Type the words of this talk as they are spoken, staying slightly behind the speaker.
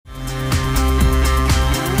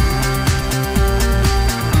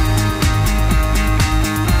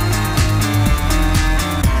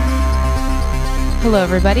Hello,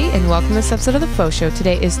 everybody, and welcome to this episode of the FauxShow.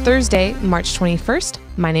 Today is Thursday, March 21st.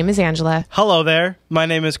 My name is Angela. Hello there. My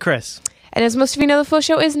name is Chris. And as most of you know, the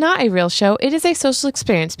FauxShow is not a real show. It is a social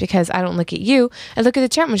experience because I don't look at you. I look at the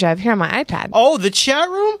chat room which I have here on my iPad. Oh, the chat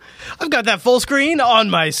room? I've got that full screen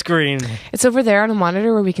on my screen. It's over there on a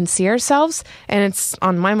monitor where we can see ourselves, and it's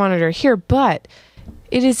on my monitor here, but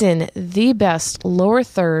it is in the best lower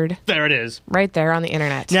third. There it is. Right there on the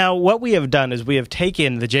internet. Now, what we have done is we have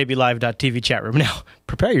taken the jblive.tv chat room. Now,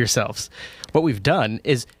 prepare yourselves. What we've done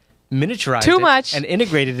is miniaturized it and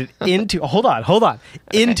integrated it into, hold on, okay,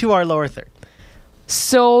 into our lower third.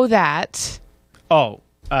 So that... so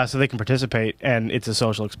they can participate, and it's a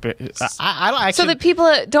social experience. I don't actually... So that people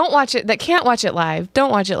that don't watch it, that can't watch it live,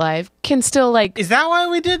 don't watch it live, can still like... Is that why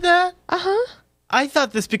we did that? Uh-huh. I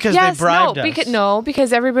thought this because they bribed us.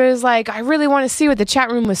 Because everybody was like, I really want to see what the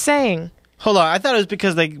chat room was saying. Hold on, I thought it was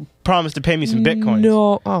because they promised to pay me some bitcoins.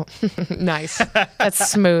 No. Oh, nice. That's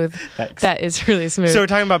smooth. Thanks. That is really smooth. So we're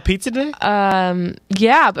talking about pizza today?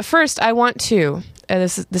 Yeah, but first I want to,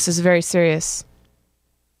 this is very serious,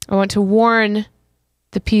 I want to warn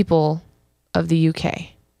the people of the UK.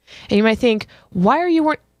 And you might think, why are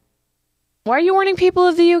you warning people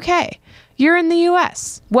of the UK? You're in the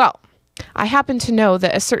US. Well, I happen to know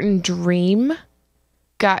that a certain Dream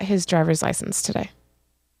got his driver's license today.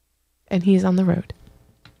 And he's on the road.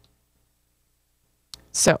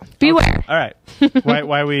 So, beware. Okay. All right.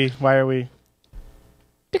 Why are we?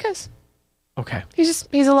 Because. Okay. He's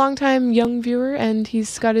a longtime young viewer, and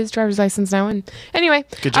he's got his driver's license now. And anyway.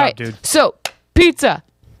 Good job, dude. So, pizza.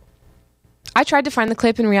 I tried to find the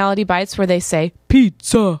clip in Reality Bites where they say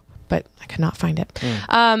pizza, but I could not find it.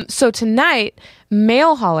 So tonight,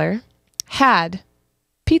 Mail Holler had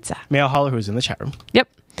pizza. Mail Holler, who's in the chat room. Yep.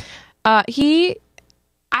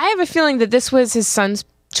 I have a feeling that this was his son's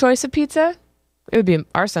choice of pizza. It would be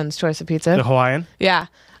our son's choice of pizza. The Hawaiian? Yeah.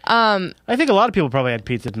 I think a lot of people probably had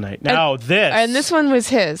pizza tonight. Now this one was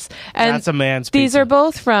his. And that's a man's pizza. These are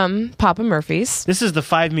both from Papa Murphy's. This is the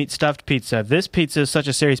 5-meat stuffed pizza. This pizza is such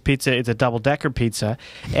a serious pizza. It's a double-decker pizza.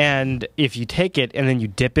 And if you take it and then you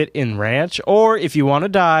dip it in ranch, or if you want to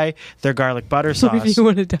die, their garlic butter sauce. If you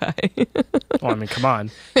want to die. Well, I mean, come on.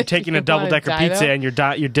 You're taking a double-decker pizza and you're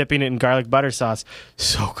dipping it in garlic butter sauce.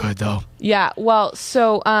 So good, though. Yeah. Well,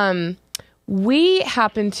 so... we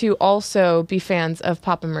happen to also be fans of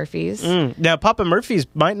Papa Murphy's. Now, Papa Murphy's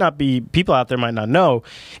people out there might not know.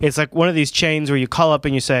 It's like one of these chains where you call up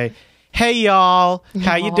and you say, hey, y'all,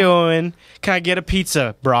 how you doing? Can I get a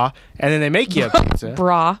pizza, brah? And then they make you a pizza.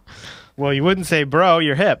 Brah. Well, you wouldn't say bro,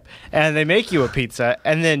 you're hip. And they make you a pizza,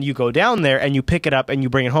 and then you go down there and you pick it up and you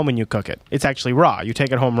bring it home and you cook it. It's actually raw. You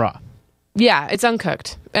take it home raw. Yeah, it's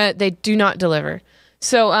uncooked. They do not deliver.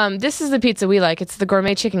 So this is the pizza we like. It's the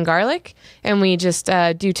gourmet chicken garlic, and we just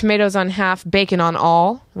do tomatoes on half, bacon on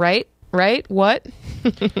all. Right? What?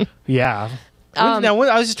 Yeah. I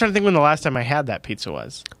was just trying to think when the last time I had that pizza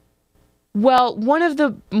was. Well, one of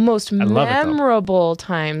the most memorable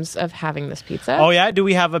times of having this pizza. Oh, yeah? Do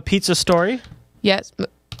we have a pizza story? Yes.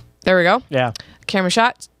 There we go. Yeah. Camera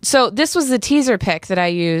shot. So this was the teaser pic that I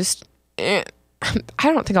used. I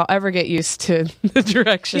don't think I'll ever get used to the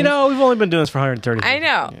direction. You know, we've only been doing this for 130 I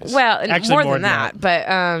know. years. Well, actually, more than that. But,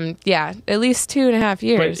 yeah, at least 2.5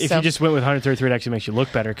 years. But if you just went with 133, it actually makes you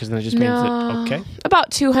look better because then it just means that, okay. About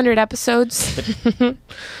 200 episodes.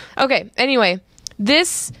 Okay, anyway,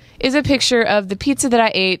 this is a picture of the pizza that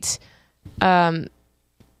I ate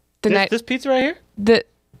This pizza right here? The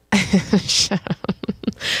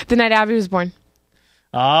night Abby was born.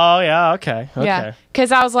 Oh, yeah, okay. Yeah,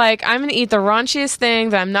 because I was like, I'm going to eat the raunchiest thing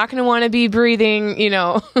that I'm not going to want to be breathing,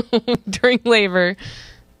 during labor.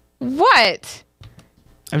 What?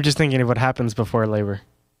 I'm just thinking of what happens before labor.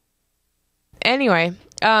 Anyway,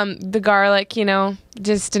 the garlic,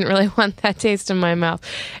 just didn't really want that taste in my mouth.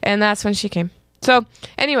 And that's when she came. So,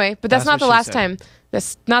 anyway, but that's not the last time.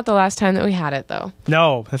 That's not the last time that we had it, though.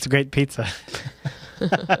 No, that's a great pizza.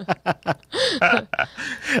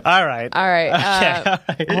 All right. All right.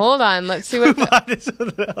 Hold on. Let's see what. Move on to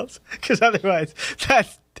something else, because otherwise,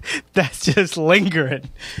 that's just lingering.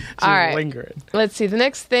 All right. Lingering. Let's see. The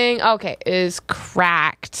next thing, is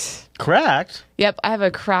Cracked. Cracked? Yep, I have a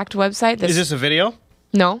Cracked website. Is this a video?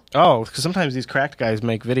 No. Oh, because sometimes these Cracked guys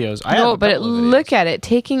make videos. Look at it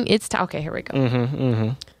taking its time. Okay, here we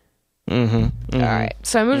go. All right.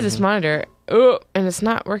 So I moved this monitor. And it's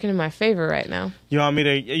not working in my favor right now. You want me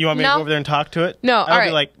to go over there and talk to it? No, I'll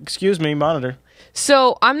be like, excuse me, monitor.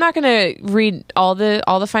 So I'm not going to read all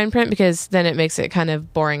the fine print because then it makes it kind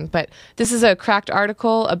of boring. But this is a Cracked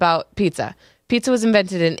article about pizza. Pizza was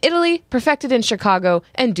invented in Italy, perfected in Chicago,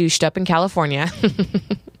 and douched up in California.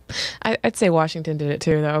 I'd say Washington did it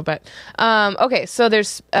too, though. But okay, so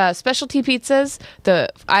there's specialty pizzas.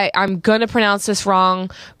 I'm gonna pronounce this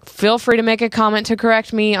wrong. Feel free to make a comment to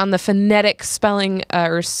correct me on the phonetic spelling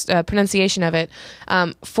or pronunciation of it.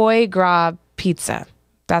 Foie gras pizza.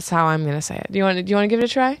 That's how I'm gonna say it. Do you want to give it a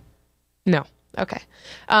try? No. Okay.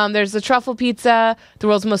 There's the truffle pizza, the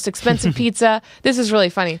world's most expensive pizza. This is really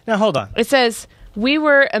funny. Now hold on. It says, we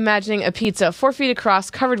were imagining a pizza 4 feet across,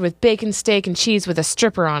 covered with bacon, steak, and cheese with a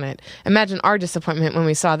stripper on it. Imagine our disappointment when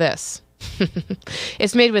we saw this.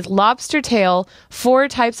 It's made with lobster tail, 4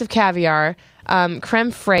 types of caviar,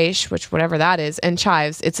 creme fraiche, which whatever that is, and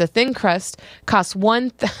chives. It's a thin crust, costs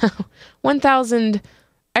 $1,000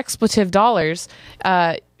 expletive dollars.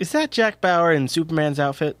 Is that Jack Bauer in Superman's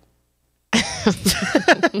outfit?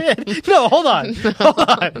 No, hold on. You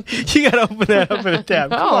gotta open that up in a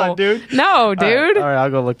tab. Come on, dude. No, dude. All right, I'll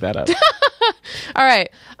go look that up. All right,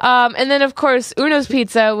 and then of course Uno's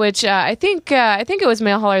Pizza, which I think it was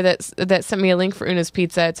Mail Hauler that sent me a link for Uno's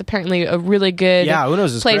Pizza. It's apparently a really good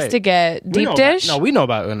Uno's is place great. to get deep dish. We know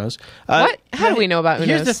about Uno's. What? How do we know about Uno's?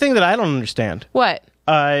 Here's the thing that I don't understand. What?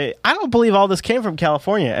 I don't believe all this came from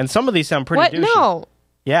California, and some of these sound pretty douchey. No.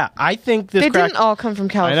 Yeah, I think this. They didn't all come from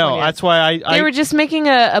California. I know. That's why they were just making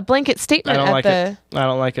a blanket statement. I don't like it. I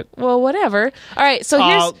don't like it. Well, whatever. All right. So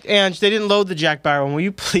here's. Ange, they didn't load the Jack Bauer one. Will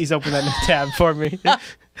you please open that new tab for me?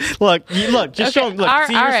 Look. Just show them. Look.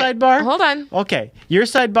 See your sidebar. Hold on. Okay, your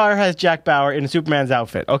sidebar has Jack Bauer in Superman's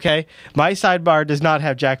outfit. Okay, my sidebar does not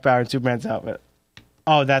have Jack Bauer in Superman's outfit.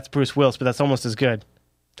 Oh, that's Bruce Willis, but that's almost as good.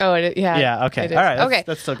 Oh, yeah. Yeah. Okay. All right. Okay.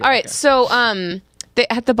 That's still good. All right. Okay. So,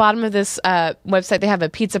 at the bottom of this website, they have a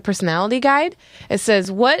pizza personality guide. It says,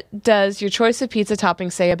 what does your choice of pizza topping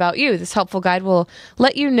say about you? This helpful guide will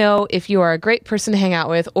let you know if you are a great person to hang out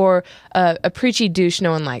with or a preachy douche no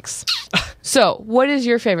one likes. So, what is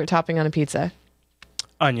your favorite topping on a pizza?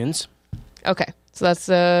 Onions. Okay. So that's,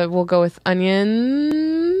 we'll go with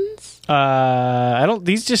onions. I don't,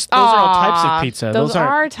 those are all types of pizza. Those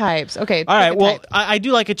are types. Okay. All right. Well, I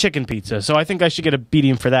do like a chicken pizza, so I think I should get a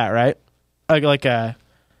beating for that, right? Like a,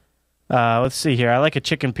 let's see here. I like a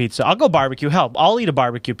chicken pizza. I'll go barbecue. Help. I'll eat a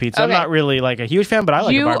barbecue pizza. Okay. I'm not really like a huge fan, but I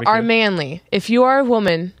like a barbecue. You are manly. If you are a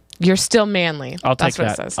woman, you're still manly. I'll take That's that.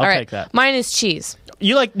 What it says. I'll all right. take that. Mine is cheese.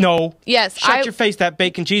 You like, no. Yes. Shut your face, that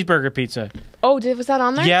bacon cheeseburger pizza. Oh, was that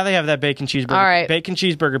on there? Yeah, they have that bacon cheeseburger. All right. Bacon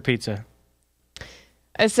cheeseburger pizza.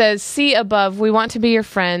 It says, see above, we want to be your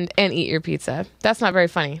friend and eat your pizza. That's not very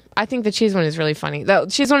funny. I think the cheese one is really funny. The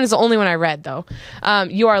cheese one is the only one I read, though.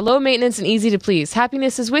 You are low maintenance and easy to please.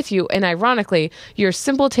 Happiness is with you, and ironically, your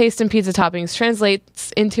simple taste in pizza toppings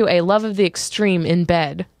translates into a love of the extreme in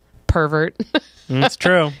bed. Pervert. That's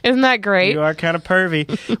true. Isn't that great? You are kind of pervy.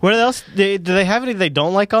 What else? Do they have any they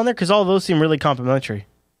don't like on there? Because all of those seem really complimentary.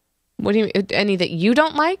 What do you mean? Any that you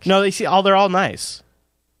don't like? No, they're all nice.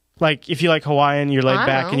 Like, if you like Hawaiian, you're laid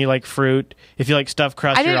back and you like fruit. If you like stuffed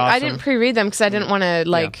crust, you're awesome. I didn't pre-read them because I didn't want to,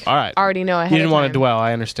 all right. Already know ahead of time. You didn't want to dwell,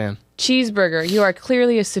 I understand. Cheeseburger. You are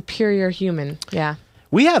clearly a superior human. Yeah.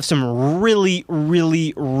 We have some really,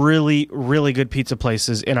 really, really, really good pizza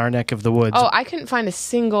places in our neck of the woods. Oh, I couldn't find a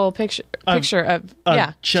single picture of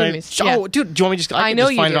Jimmy's. Oh, dude, do you want me to I can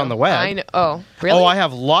just find it on the web. I know. Oh, really? Oh, I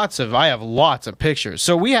have lots of pictures.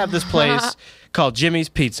 So we have this place called Jimmy's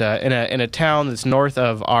Pizza in a town that's north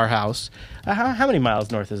of our house. How many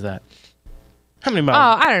miles north is that? How many miles?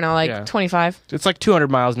 Oh, I don't know, 25. It's like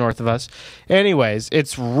 200 miles north of us. Anyways,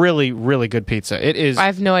 it's really, really good pizza. It is. I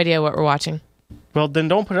have no idea what we're watching. Well, then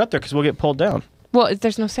don't put it up there because we'll get pulled down. Well,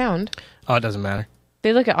 there's no sound. Oh, it doesn't matter.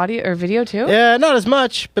 They look at audio or video too? Yeah, not as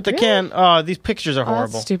much, but they can. Oh, these pictures are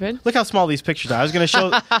horrible. That's stupid. Look how small these pictures are. I was going to show.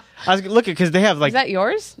 Look at because they have like. Is that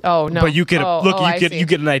yours? Oh no. But you get you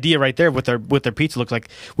get an idea right there what their pizza looks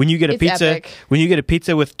like. When you get a pizza, when you get a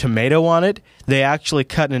pizza with tomato on it, they actually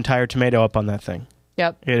cut an entire tomato up on that thing.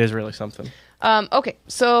 Yep. It is really something. Okay,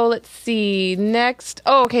 so let's see next.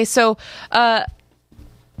 Oh, okay, so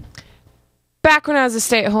back when I was a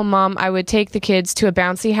stay-at-home mom, I would take the kids to a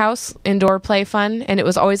bouncy house, indoor play fun, and it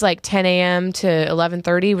was always like 10 a.m. to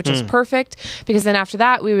 11:30, which was perfect because then after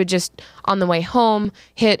that, we would just, on the way home,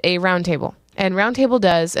 hit a round table. And Round Table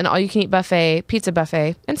does an all-you-can-eat buffet, pizza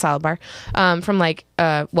buffet, and salad bar from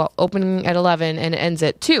opening at 11 and it ends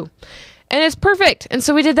at 2. And it's perfect. And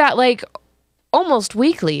so we did that like almost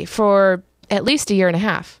weekly for at least a year and a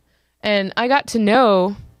half. And I got to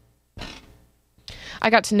know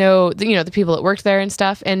the people that worked there and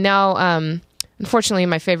stuff. And now, unfortunately,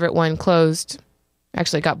 my favorite one closed.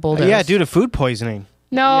 Actually, got bulldozed. Yeah, due to food poisoning.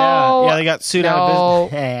 No. Yeah, they got sued out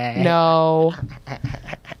of business. No.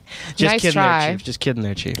 Just nice kidding try. there, Chief. Just kidding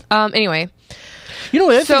there, Chief. Anyway, You know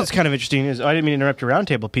what I think is kind of interesting is I didn't mean to interrupt your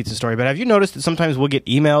roundtable pizza story, but have you noticed that sometimes we'll get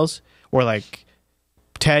emails or like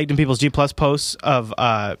tagged in people's G Plus posts of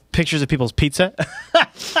pictures of people's pizza? I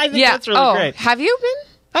think that's really great. Have you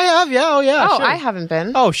been? I have, yeah. Oh, yeah. Oh, sure. I haven't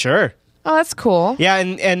been. Oh, sure. Oh, that's cool. Yeah,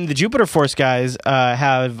 and the Jupiter Force guys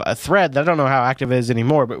have a thread that I don't know how active it is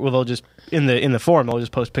anymore, but they'll just in the forum they'll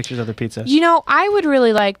just post pictures of their pizza. You know, I would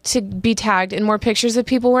really like to be tagged in more pictures of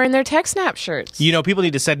people wearing their TechSnap shirts. You know, people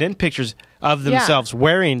need to send in pictures of themselves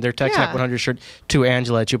wearing their TechSnap 100 shirt to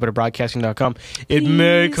Angela at JupiterBroadcasting.com. It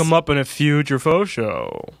may come up in a future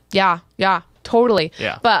FauxShow. Yeah. Totally.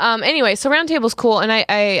 Yeah. But anyway, so Roundtable's cool, and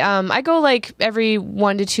I go like every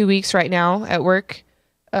 1 to 2 weeks right now at work.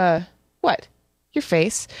 What? Your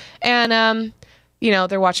face. And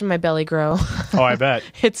they're watching my belly grow. Oh, I bet.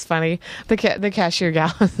 It's funny. The cashier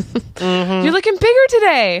gal. You're looking bigger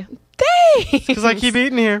today. Thanks. Because I keep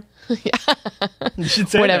eating here. Yeah. You should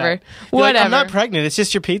say Whatever. that. Whatever. Like, I'm not pregnant. It's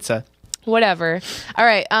just your pizza. Whatever. All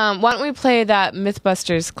right. Why don't we play that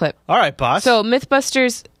Mythbusters clip? All right, boss. So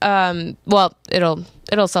Mythbusters.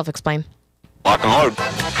 It'll self-explain. Lock on.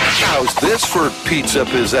 How's this for pizza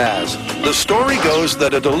pizzazz? The story goes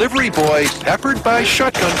that a delivery boy peppered by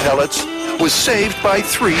shotgun pellets was saved by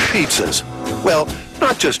 3 pizzas. Well,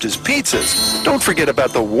 not just his pizzas. Don't forget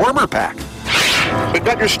about the warmer pack. We've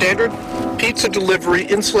got your standard pizza delivery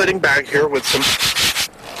insulating bag here with some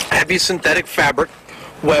heavy synthetic fabric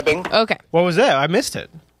webbing. Okay. What was that? I missed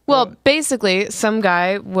it. Well, basically, some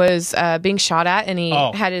guy was being shot at, and he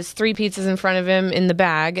had his 3 pizzas in front of him in the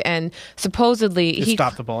bag, and supposedly he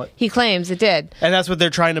stopped the bullet. He claims it did. And that's what they're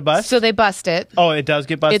trying to bust? So they bust it. Oh, it does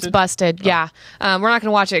get busted? It's busted, yeah. We're not going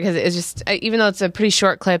to watch it because it's just, even though it's a pretty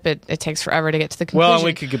short clip, it takes forever to get to the conclusion. Well,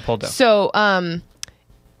 we could get pulled down. So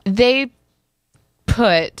they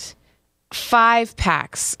put 5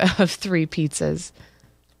 packs of 3 pizzas.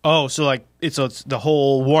 Oh, so it's the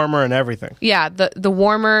whole warmer and everything. Yeah, the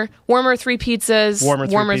warmer 3 pizzas, warmer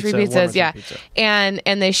 3 pizzas, yeah. Pizza. And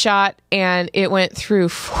they shot, and it went through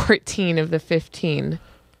 14 of the 15.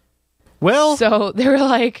 Well, so they were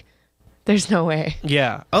like, there's no way.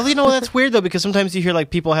 Yeah. Oh, that's weird though, because sometimes you hear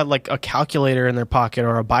like people have like a calculator in their pocket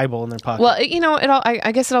or a Bible in their pocket. Well,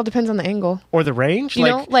 I guess it all depends on the angle or the range.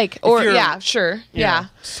 Sure,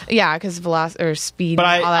 yeah, because velocity or speed. But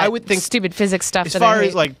and all that I would think stupid physics stuff. As far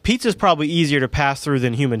as like pizza's probably easier to pass through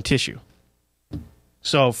than human tissue.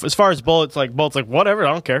 So as far as bullets, like whatever,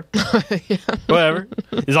 I don't care. Whatever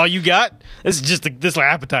is all you got. This is just this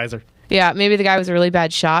appetizer. Yeah, maybe the guy was a really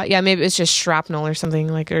bad shot. Yeah, maybe it was just shrapnel or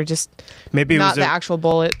something, or just maybe not the actual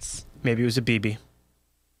bullets. Maybe it was a BB.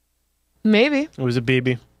 Maybe. It was a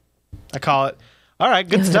BB. I call it. All right,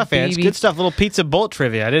 good stuff, Ants. Good stuff. Little pizza bullet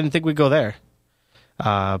trivia. I didn't think we'd go there.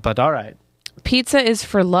 But all right. Pizza is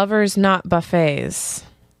for lovers, not buffets.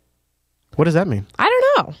 What does that mean? I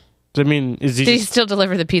don't know. Does it mean did he still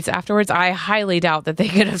deliver the pizza afterwards? I highly doubt that they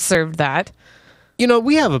could have served that.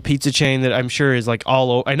 We have a pizza chain that I'm sure is like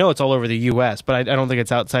all over. I know it's all over the U.S., but I don't think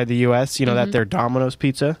it's outside the U.S. That they're Domino's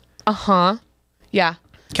Pizza. Uh-huh. Yeah.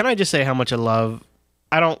 Can I just say how much I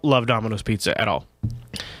don't love Domino's Pizza at all.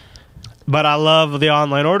 But I love the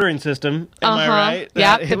online ordering system. Am I right?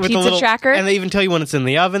 Yeah, the pizza tracker. And they even tell you when it's in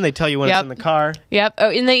the oven. They tell you when it's in the car. Yep.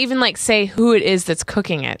 Oh, and they even say who it is that's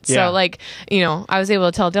cooking it. Yeah. So I was able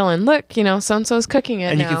to tell Dylan, look, so-and-so is cooking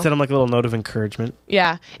it and now. You can send them a little note of encouragement.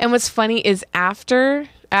 Yeah. And what's funny is after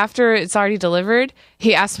it's already delivered,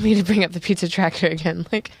 he asked me to bring up the pizza tracker again.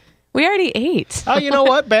 We already ate. Oh, you know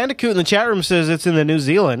what? Bandicoot in the chat room says it's in the New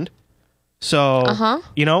Zealand. So,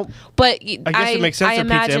 but I guess it makes sense for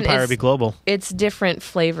Pizza Empire to be global. It's different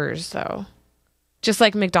flavors, though. Just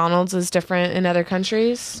like McDonald's is different in other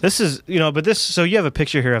countries. This is, so you have a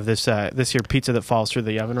picture here of this here pizza that falls through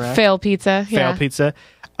the oven rack. Fail pizza. Fail pizza.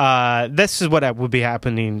 This is what would be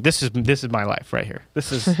happening. This is my life right here.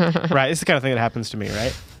 This is right. It's the kind of thing that happens to me,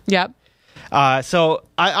 right? Yep. So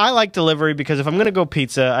I like delivery because if I'm going to go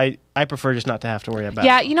pizza, I prefer just not to have to worry about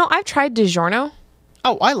it. Yeah, I've tried DiGiorno.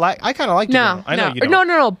 Oh, I kind of like DiGiorno. I know you don't.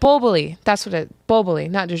 No. Bolboli. That's what Bolboli,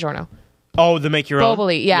 not DiGiorno. Oh, the make your own?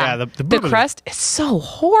 Bolboli, yeah. The crust is so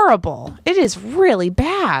horrible. It is really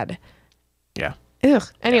bad. Yeah. Ugh.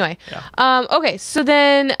 Anyway. Yeah. Okay, so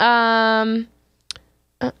then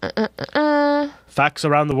Facts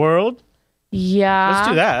around the world? Yeah. Let's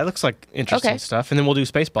do that. That looks like interesting stuff. And then we'll do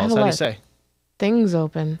Spaceballs. How do you say? Things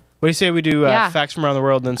open. What do you say we do facts from around the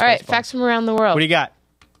world and then Spaceballs? All right, facts from around the world. What do you got?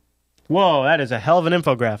 Whoa, that is a hell of an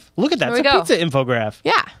infograph. Look at that. It's a pizza infograph.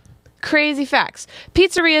 Yeah. Crazy facts.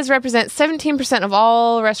 Pizzerias represent 17% of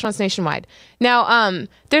all restaurants nationwide. Now,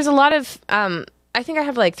 there's a lot of I think I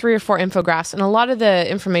have like 3 or 4 infographics, and a lot of the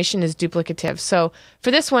information is duplicative. So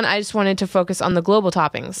for this one, I just wanted to focus on the global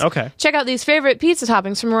toppings. Okay. Check out these favorite pizza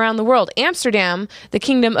toppings from around the world. Amsterdam, the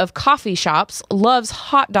kingdom of coffee shops, loves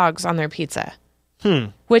hot dogs on their pizza.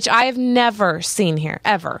 Which I have never seen here,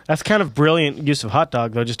 ever. That's kind of brilliant use of hot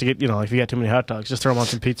dog, though, just to get, if you got too many hot dogs, just throw them on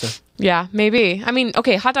some pizza. Yeah, maybe. I mean,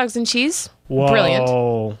 okay, hot dogs and cheese? Whoa.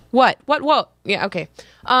 Brilliant. What? Whoa. Yeah, okay.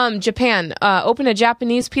 Japan, open a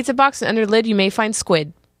Japanese pizza box and under the lid you may find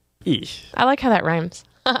squid. Eesh. I like how that rhymes.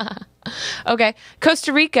 Okay.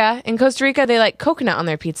 Costa Rica. In Costa Rica, they like coconut on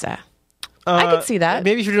their pizza. I could see that.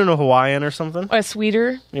 Maybe if you're doing a Hawaiian or something. Or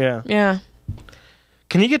sweeter. Yeah. Yeah.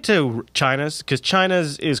 Can you get to China's? Because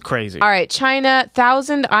China's is crazy. All right. China,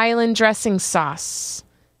 Thousand Island dressing sauce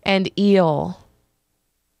and eel.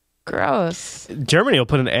 Gross. Germany will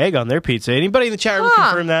put an egg on their pizza. Anybody in the chat room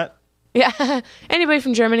confirm that? Yeah. Anybody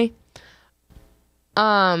from Germany?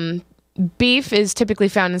 Beef is typically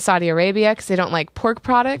found in Saudi Arabia because they don't like pork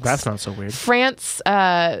products. That's not so weird. France,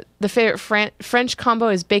 the favorite French combo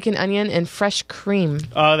is bacon, onion, and fresh cream.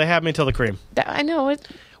 They have me till the cream. I know it.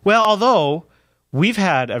 Well, although we've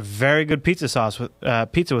had a very good pizza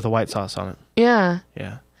with a white sauce on it. Yeah.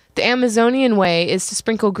 Yeah. The Amazonian way is to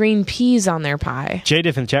sprinkle green peas on their pie.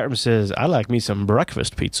 J-Diff in the chat room says, I like me some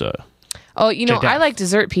breakfast pizza. Oh, I like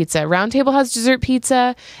dessert pizza. Round Table has dessert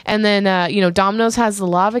pizza. And then, Domino's has the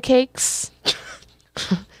lava cakes,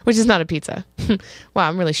 which is not a pizza. Wow,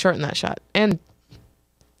 I'm really short in that shot. And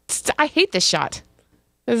I hate this shot.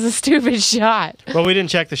 This is a stupid shot. Well, we didn't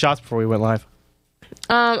check the shots before we went live.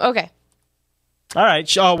 Okay. All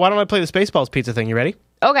right. Why don't I play the Spaceballs pizza thing? You ready?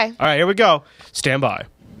 Okay. All right, here we go. Stand by.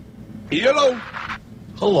 Hello.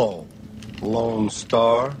 Hello, Lone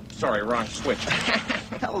Star. Sorry, wrong switch.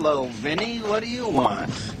 Hello, Vinny. What do you want?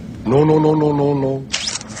 No.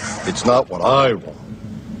 It's not what I want.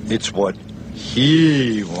 It's what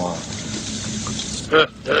he wants.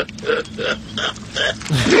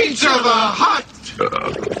 Pizza the Hut!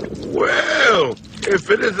 Well, if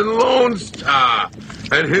it isn't Lone Star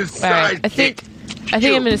and his All right. I think I'm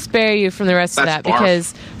going to spare you from the rest of that That's barf.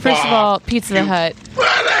 because, first of all, Pizza the Hut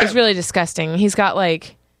What? is really disgusting. He's got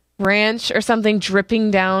like ranch or something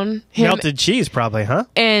dripping down him. Melted cheese, probably, huh?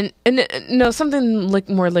 And no, something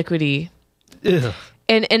more liquidy. Ugh.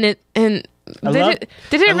 And they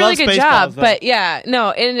did a really good job, but yeah,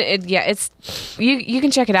 no, it's you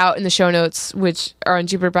can check it out in the show notes, which are on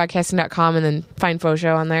jupiterbroadcasting.com, and then find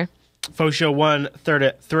FauxShow on there. FauxShow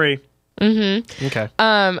 133. Mm-hmm. Okay.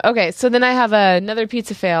 Okay, so then I have another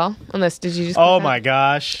pizza fail. Unless did you just? Oh my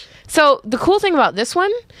gosh. So the cool thing about this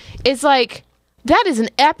one is like that is an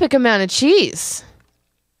epic amount of cheese.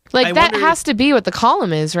 Like I that wonder has to be what the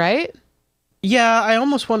column is, right? Yeah, I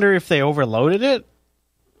almost wonder if they overloaded it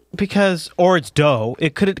or it's dough.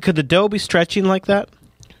 Could the dough be stretching like that?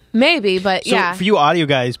 Maybe, but So yeah. for you audio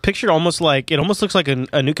guys, picture it almost looks like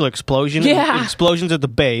a nuclear explosion. Yeah. Explosions at the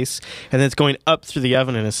base, and then it's going up through the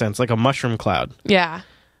oven in a sense, like a mushroom cloud. Yeah.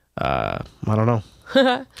 I don't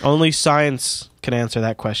know. Only science can answer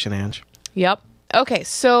that question, Ange. Yep. Okay,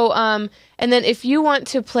 so and then if you want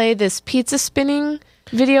to play this pizza spinning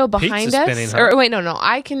video behind Pizza us, spinning, huh? or wait, no,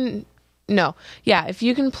 I can. No, yeah, if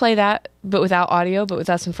you can play that, but without audio, but with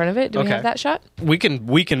us in front of it, do we Okay. have that shot? We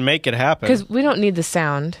can make it happen. Because we don't need the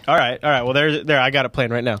sound. All right. Well, there. I got it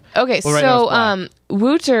playing right now. Okay, Well, right now so it's black.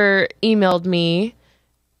 Wooter emailed me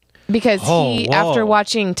because he, whoa. after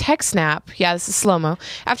watching TechSnap, yeah, this is slow mo.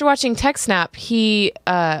 After watching TechSnap, he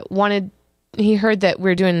he heard that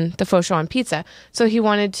we're doing the faux show on pizza, so he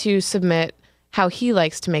wanted to submit how he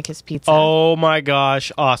likes to make his pizza. Oh my gosh,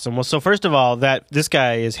 awesome. Well, so first of all, this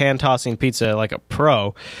guy is hand tossing pizza like a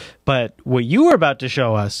pro, but what you were about to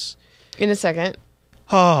show us, In a second.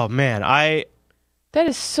 oh man, That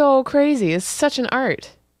is so crazy. It's such an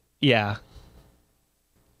art. yeah.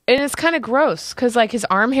 And it's kind of gross because like his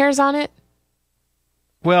arm hair's on it,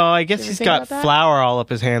 Well, I guess Did you he's think got about that? flour all up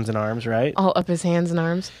his hands and arms, right? all up his hands and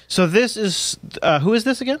arms. So this is who is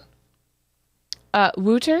this again?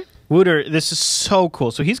 Wooter? Wooter. This is so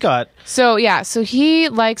cool. So he's got So yeah, so he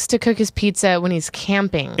likes to cook his pizza when he's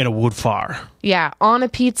camping. in a wood fire. Yeah, on a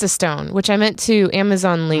pizza stone, which I meant to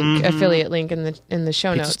Amazon link, affiliate link in the show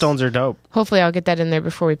Mm-hmm. Pizza notes. stones are dope. Hopefully I'll get that in there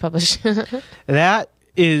before we publish. That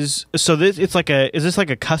is so. Is this like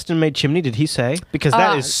a custom made chimney? Did he say? Because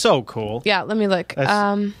that is so cool. Yeah, let me look.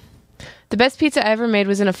 That's- The best pizza I ever made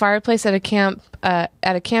was in a fireplace at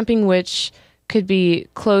a camping which could be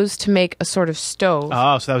closed to make a sort of stove.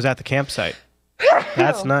 Oh, so that was at the campsite.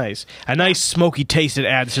 That's nice. A nice smoky taste it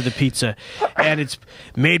adds to the pizza, and it's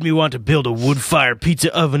made me want to build a wood fire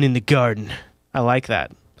pizza oven in the garden. I like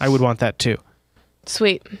that. I would want that too.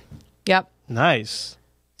 Sweet. Yep. Nice.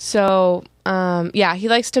 So, yeah, he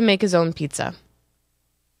likes to make his own pizza.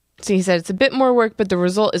 So he said it's a bit more work, but the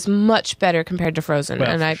result is much better compared to frozen. Well,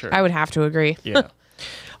 and for sure. I would have to agree. Yeah.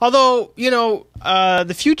 Although,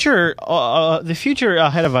 the future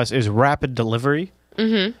ahead of us is rapid delivery.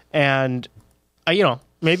 Mm-hmm. And,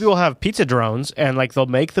 maybe we'll have pizza drones, and like they'll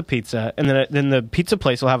make the pizza, and then the pizza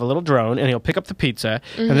place will have a little drone, and he'll pick up the pizza,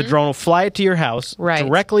 and the drone will fly it to your house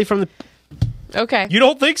directly from the. Okay. You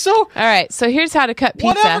don't think so? All right. So here's how to cut pizza.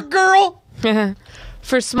 Whatever, girl.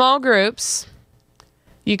 For small groups,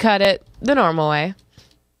 you cut it the normal way.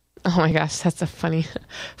 Oh my gosh, that's so funny.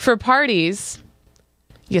 For parties,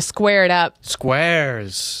 you square it up.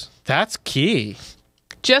 Squares. That's key.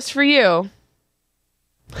 Just for you.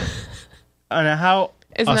 And how?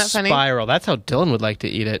 Isn't that funny? Spiral. That's how Dylan would like to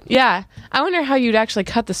eat it. Yeah. I wonder how you'd actually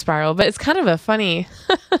cut the spiral, but it's kind of a funny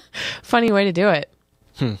way to do it.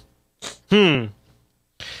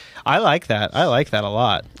 I like that. I like that a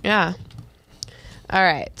lot. Yeah. All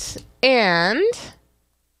right. And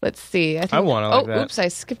let's see. I want to like that. Oops, I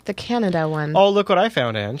skipped the Canada one. Oh, look what I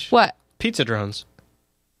found, Ange. What? Pizza drones.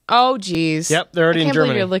 Oh, geez. Yep, they're already in I can't believe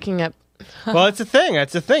Germany. you're looking up. Well, it's a thing.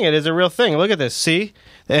 It's a thing. It is a real thing. Look at this. See?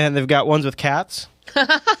 And they've got ones with cats.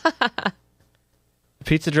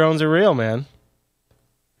 Pizza drones are real, man.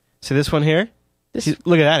 See this one here?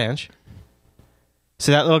 Look at that, Ange.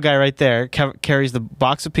 See that little guy right there carries the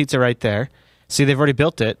box of pizza right there. See, they've already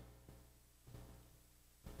built it.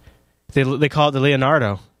 They call it the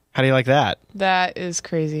Leonardo. How do you like that? That is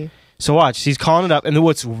crazy. So watch, he's calling it up, and then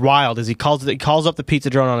what's wild is he calls up the pizza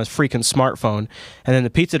drone on his freaking smartphone, and then the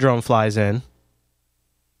pizza drone flies in.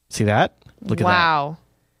 See that? Look at that. Wow.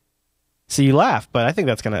 See, you laugh, but I think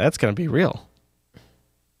that's gonna be real.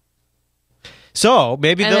 So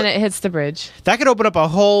maybe and then it hits the bridge. That could open up a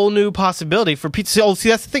whole new possibility for pizza. Oh, see,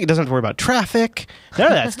 that's the thing. It doesn't have to worry about traffic, none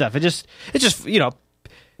of that stuff. It just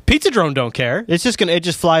pizza drone don't care. It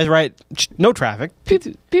just flies right, no traffic.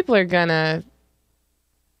 People are gonna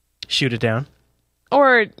shoot it down,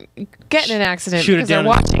 or get in an accident shoot because it down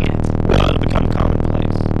they're watching it. Well, it'll become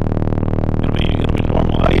commonplace. It'll be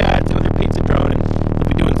normal. Oh yeah, it's another pizza drone, and they'll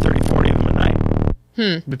be doing 30, 40 of them a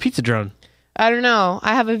night. The pizza drone. I don't know.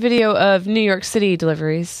 I have a video of New York City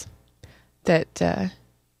deliveries that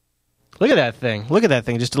Look at that thing. Look at that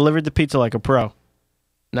thing. Just delivered the pizza like a pro.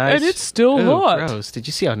 Nice. And it's still hot. Gross. Did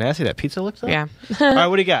you see how nasty that pizza looks? Yeah. All right,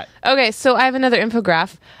 what do you got? Okay, so I have another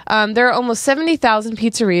infograph. There are almost 70,000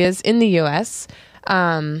 pizzerias in the U.S.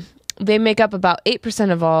 They make up about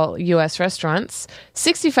 8% of all U.S. restaurants.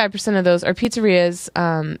 65% of those are pizzerias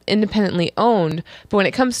independently owned. But when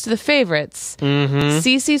it comes to the favorites,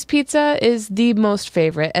 Cece's Pizza is the most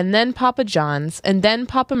favorite, and then Papa John's, and then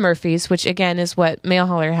Papa Murphy's, which again is what Mail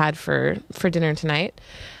Hauler had for dinner tonight.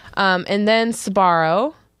 And then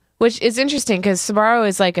Sbarro, which is interesting because Sbarro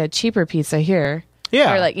is like a cheaper pizza here.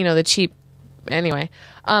 Yeah. Or like, the cheap, anyway.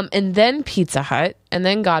 And then Pizza Hut, and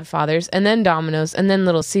then Godfather's, and then Domino's, and then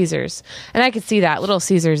Little Caesars. And I could see that. Little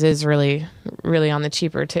Caesars is really, really on the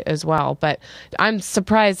cheaper as well. But I'm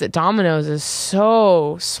surprised that Domino's is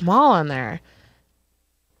so small on there.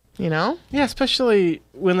 Yeah, especially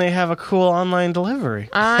when they have a cool online delivery.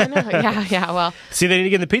 I know. Yeah, well. See, they need to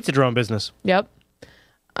get in the pizza drone business. Yep.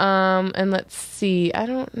 And let's see. I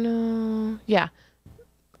don't know. Yeah.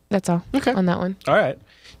 That's all. Okay. On that one. All right.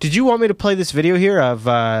 Did you want me to play this video here of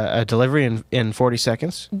a delivery in 40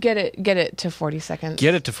 seconds? Get it to 40 seconds.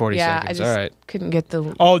 Get it to 40 yeah, seconds. I just all right. couldn't get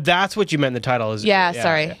the... Oh, that's what you meant in the title. Yeah,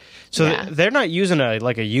 sorry. Yeah. So yeah. they're not using a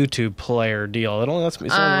YouTube player deal. It only lets me...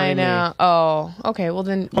 I know. Oh, okay. Well,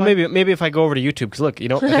 then... Well, maybe if I go over to YouTube, because look, I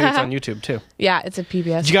think it's on YouTube too. Yeah, it's a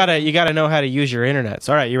PBS. You gotta know how to use your internet.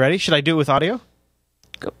 All right, you ready? Should I do it with audio?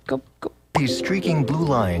 Go. These streaking blue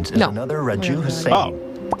lines is another Raju Hussein. Oh.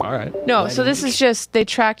 All right. No, so this is just they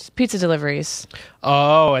tracked pizza deliveries.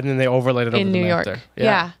 Oh, and then they overlaid it over in the New map York. there.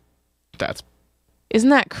 Yeah.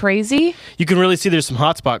 Isn't that crazy? You can really see there's some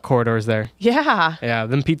hotspot corridors there. Yeah. Yeah,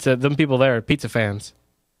 them people there are pizza fans.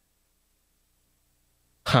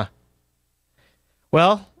 Huh.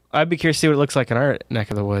 Well, I'd be curious to see what it looks like in our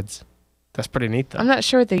neck of the woods. That's pretty neat, though. I'm not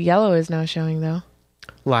sure what the yellow is now showing, though.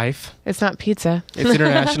 Life. It's not pizza. It's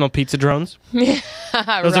international pizza drones. Yeah,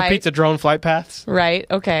 Those are pizza drone flight paths. Right,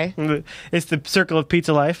 okay. It's the circle of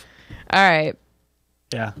pizza life. All right.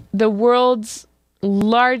 Yeah. The world's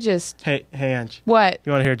largest... Hey, Ange. What?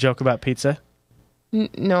 You want to hear a joke about pizza?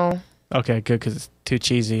 No. Okay, good, because it's too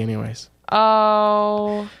cheesy anyways.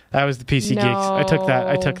 Oh. That was the PC Geeks.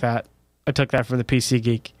 I took that from the PC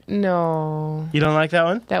Geek. No. You don't like that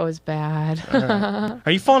one? That was bad. Right.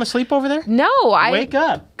 Are you falling asleep over there? No, Wake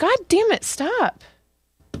up. God damn it, stop.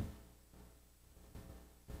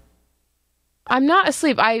 I'm not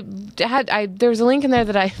asleep. There was a link in there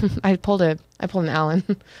that I pulled an Allen.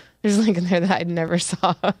 There's a link in there that I never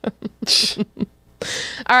saw. All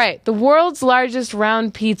right. The world's largest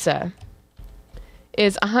round pizza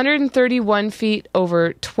is 131 feet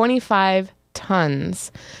over 25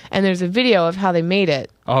 tons. And there's a video of how they made it.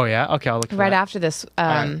 Oh, yeah? Okay, I'll look for right that. after this.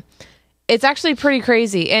 It's actually pretty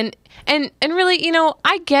crazy. And really,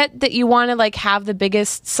 I get that you want to like have the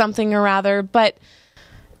biggest something or other, but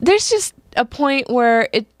there's just a point where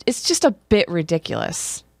it's just a bit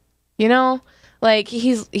ridiculous. Like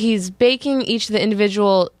he's baking each of the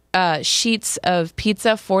individual sheets of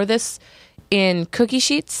pizza for this in cookie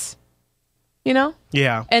sheets,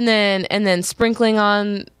 Yeah. and then sprinkling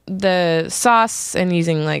on the sauce and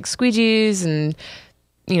using like squeegees and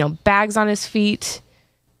bags on his feet.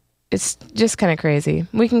 It's just kind of crazy.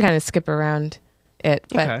 We can kind of skip around it,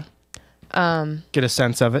 but get a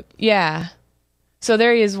sense of it. Yeah. So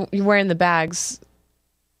there he is wearing the bags.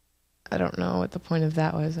 I don't know what the point of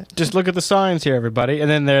that was. Just look at the signs here, everybody.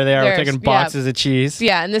 And then there they are taking boxes of cheese.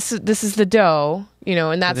 Yeah, and this is the dough,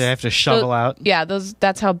 and that's they have to shovel out. Yeah,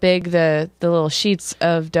 that's how big the little sheets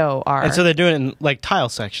of dough are. And so they're doing it in like tile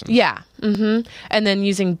sections. Yeah. Mm-hmm. And then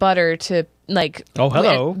using butter to like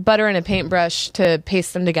butter and a paintbrush to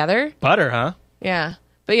paste them together. Butter, huh? Yeah.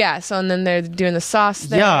 But yeah, so and then they're doing the sauce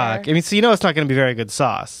there. Yuck. I mean, so it's not going to be very good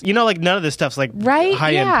sauce. Like none of this stuff's like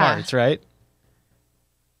high-end parts, right?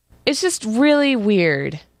 It's just really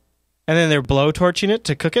weird. And then they're blowtorching it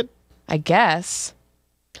to cook it? I guess.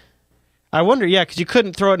 I wonder, because you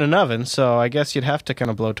couldn't throw it in an oven, so I guess you'd have to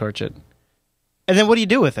kind of blowtorch it. And then what do you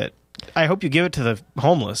do with it? I hope you give it to the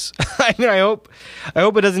homeless. I hope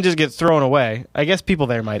it doesn't just get thrown away. I guess people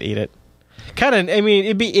there might eat it.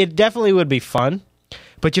 It definitely would be fun.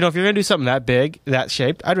 But if you're going to do something that big, that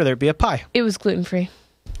shaped, I'd rather it be a pie. It was gluten-free.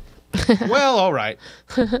 Well, all right.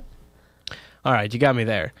 All right, you got me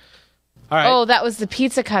there. All right. Oh, that was the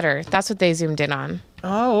pizza cutter. That's what they zoomed in on.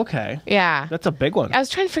 Oh, okay. Yeah. That's a big one. I was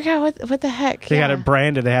trying to figure out what the heck. They got it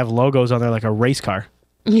branded. They have logos on there like a race car.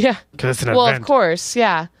 Yeah. Because it's an event. event. Of course,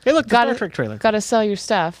 yeah. Hey, look, the Star Trek trailer. Got to sell your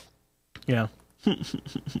stuff. Yeah. Let's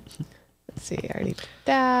see. I already did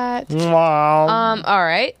that. Wow. All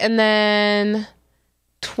right. And then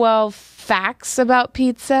 12 facts about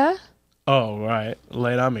pizza. Oh, right.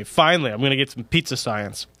 Lay it on me. Finally, I'm going to get some pizza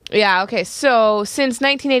science. Yeah, okay. So, since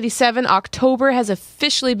 1987, October has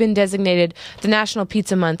officially been designated the National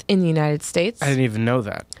Pizza Month in the United States. I didn't even know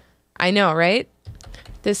that. I know, right?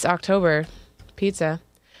 This October, pizza.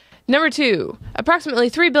 Number 2, approximately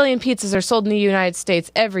 3 billion pizzas are sold in the United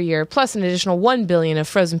States every year, plus an additional 1 billion of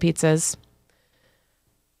frozen pizzas.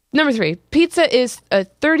 Number 3, pizza is a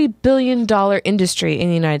 $30 billion industry in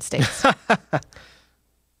the United States.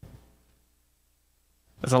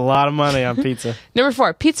 That's a lot of money on pizza. Number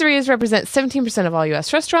 4, pizzerias represent 17% of all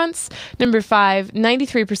U.S. restaurants. Number 5,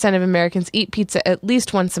 93% of Americans eat pizza at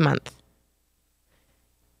least once a month.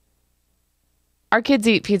 Our kids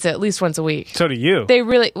eat pizza at least once a week. So do you. They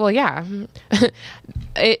really, well, yeah.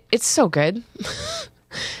 It's so good.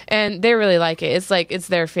 And they really like it. It's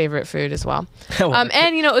their favorite food as well.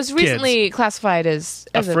 And it was recently classified as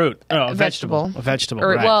a fruit, a vegetable. A vegetable, or,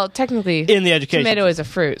 right. Well, technically, in the education, tomato is a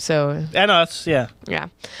fruit. So and us, yeah.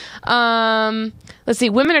 Let's see.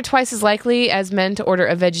 Women are twice as likely as men to order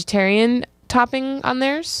a vegetarian topping on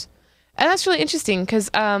theirs, and that's really interesting because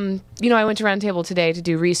I went to Roundtable today to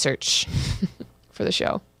do research for the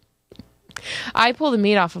show. I pull the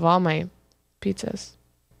meat off of all my pizzas.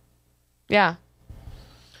 Yeah.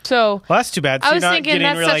 So well, that's too bad. So I was thinking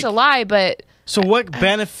that's such a lie, but so what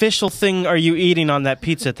beneficial thing are you eating on that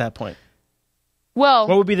pizza at that point? Well,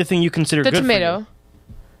 what would be the thing you consider the good tomato? For you?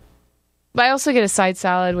 But I also get a side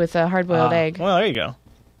salad with a hard-boiled egg. Well, there you go.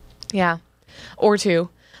 Yeah, or 2.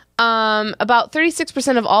 About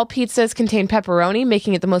 36% of all pizzas contain pepperoni,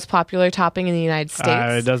 making it the most popular topping in the United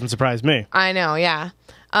States. It doesn't surprise me. I know, yeah.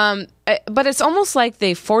 But it's almost like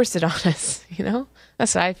they forced it on us,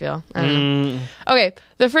 That's what I feel. I don't know. Okay,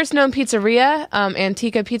 the first known pizzeria,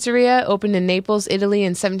 Antica Pizzeria, opened in Naples, Italy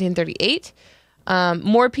in 1738.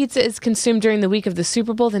 More pizza is consumed during the week of the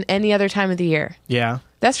Super Bowl than any other time of the year. Yeah.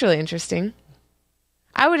 That's really interesting.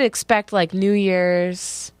 I would expect like New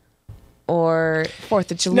Year's or 4th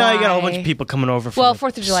of July. No, you got a whole bunch of people coming over for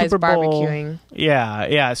 4th of July Super is Bowl. barbecuing.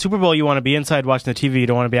 Yeah. Super Bowl, you want to be inside watching the TV. You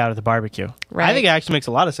don't want to be out at the barbecue. Right. I think it actually makes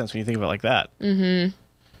a lot of sense when you think of it like that. Mm-hmm.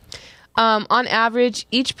 On average,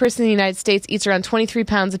 each person in the United States eats around 23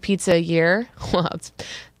 pounds of pizza a year. Well,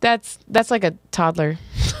 that's like a toddler.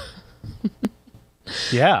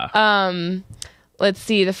 Yeah. Let's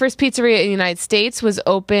see. The first pizzeria in the United States was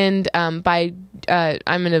opened by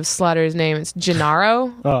I'm going to slaughter his name. It's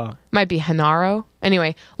Gennaro. Oh. Might be Henaro.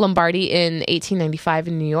 Anyway, Lombardi in 1895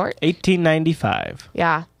 in New York. 1895.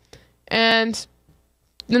 Yeah. And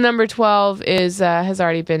the number 12 is has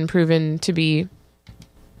already been proven to be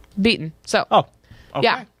beaten. So, Oh. Okay.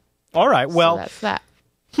 yeah. All right. Well, so that's that.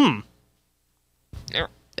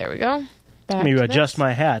 There we go. Let me adjust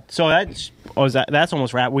my hat. So that's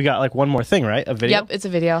almost wrap. We got like one more thing, right? A video? Yep, it's a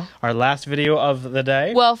video. Our last video of the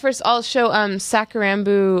day? Well, first I'll show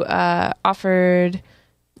Sakarambu offered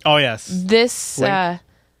Oh, yes. this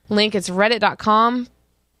link. It's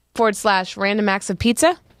reddit.com/random acts of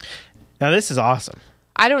pizza. Now, this is awesome.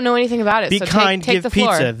 I don't know anything about it. Be so kind, take give the floor.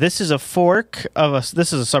 pizza. This is a fork of a.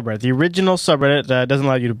 This is a subreddit. The original subreddit doesn't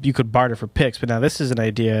allow you to. You could barter for pics, but now this is an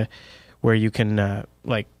idea where you can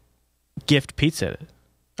like gift pizza.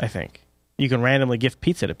 I think you can randomly gift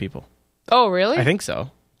pizza to people. Oh, really? I think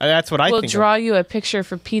so. That's what I We'll think. draw you a picture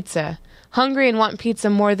for pizza. Hungry and want pizza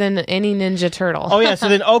more than any Ninja Turtle. Oh yeah. So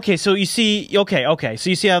then, okay. So you see, okay. So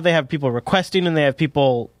you see how they have people requesting and they have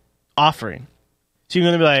people offering. So you're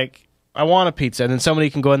gonna be like, I want a pizza, and then somebody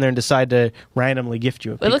can go in there and decide to randomly gift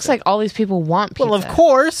you a pizza. It looks like all these people want pizza. Well, of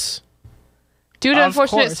course. Due to Of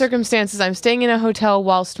unfortunate course. circumstances, I'm staying in a hotel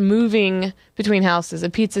whilst moving between houses. A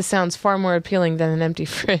pizza sounds far more appealing than an empty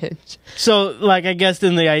fridge. So, like, I guess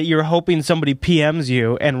then you're hoping somebody PMs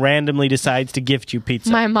you and randomly decides to gift you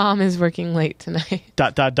pizza. My mom is working late tonight. ...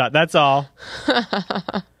 That's all.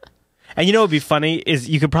 And you know what would be funny is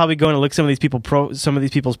you could probably go and look some of these people's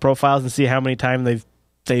profiles and see how many times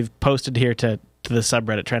they've posted here to the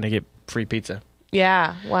subreddit trying to get free pizza.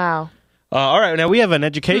 Yeah, wow. All right, now we have an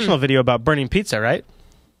educational video about burning pizza, right?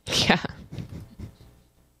 Yeah.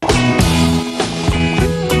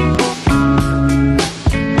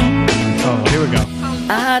 Oh, here we go.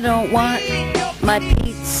 I don't want my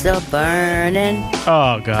pizza burning.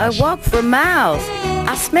 Oh, gosh. I walk for miles.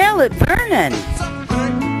 I smell it burning.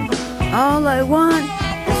 All I want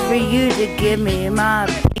is for you to give me my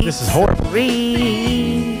pizza. This is horrible.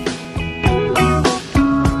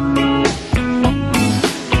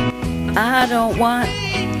 I don't want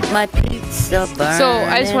my pizza burning. So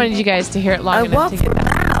I just wanted you guys to hear it long enough to get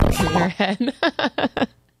that in your head.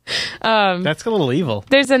 That's a little evil.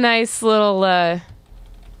 There's a nice little...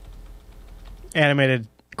 Animated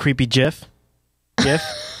creepy GIF.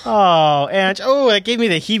 Oh, Ange. Oh, that gave me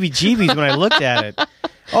the heebie-jeebies when I looked at it.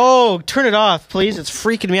 Oh, turn it off, please. It's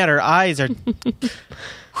freaking me out. Her eyes are...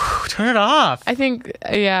 Turn it off. I think,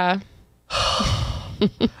 yeah.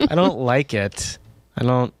 I don't like it. I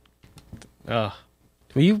don't... Ugh.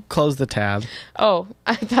 Will you close the tab? Oh,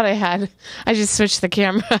 I thought I had. I just switched the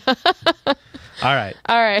camera. All right.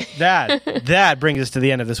 All right. That brings us to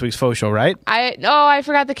the end of this week's Faux Show, right? I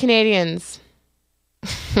forgot the Canadians.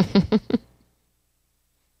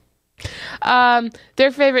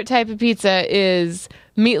 Their favorite type of pizza is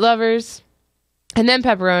meat lovers, and then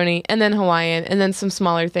pepperoni, and then Hawaiian, and then some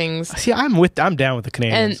smaller things. See, I'm down with the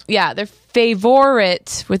Canadians. And yeah, their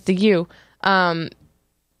favorite with the U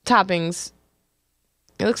toppings.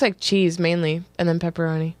 It looks like cheese mainly, and then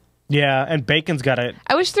pepperoni. Yeah, and bacon's got it.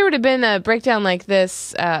 I wish there would have been a breakdown like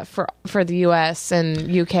this for the U.S. and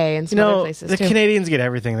UK and some other places the too. Canadians get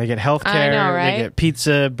everything. They get healthcare. I know, right? They get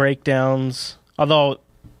pizza breakdowns. Although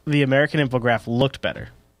the American infograph looked better.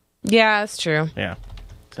 Yeah, that's true. Yeah.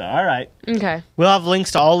 So all right. Okay. We'll have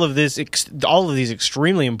links to all of these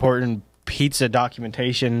extremely important pizza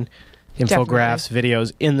documentation, infographs,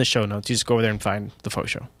 videos in the show notes. You just go over there and find the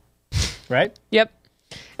Faux Show. Right? Yep.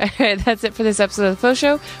 All right, that's it for this episode of the Faux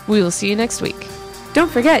Show. We will see you next week.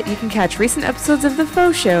 Don't forget, you can catch recent episodes of The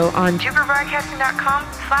Faux Show on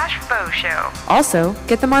JupiterBroadcasting.com/Faux Show. Also,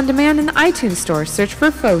 get them on demand in the iTunes store. Search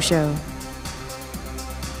for Faux Show.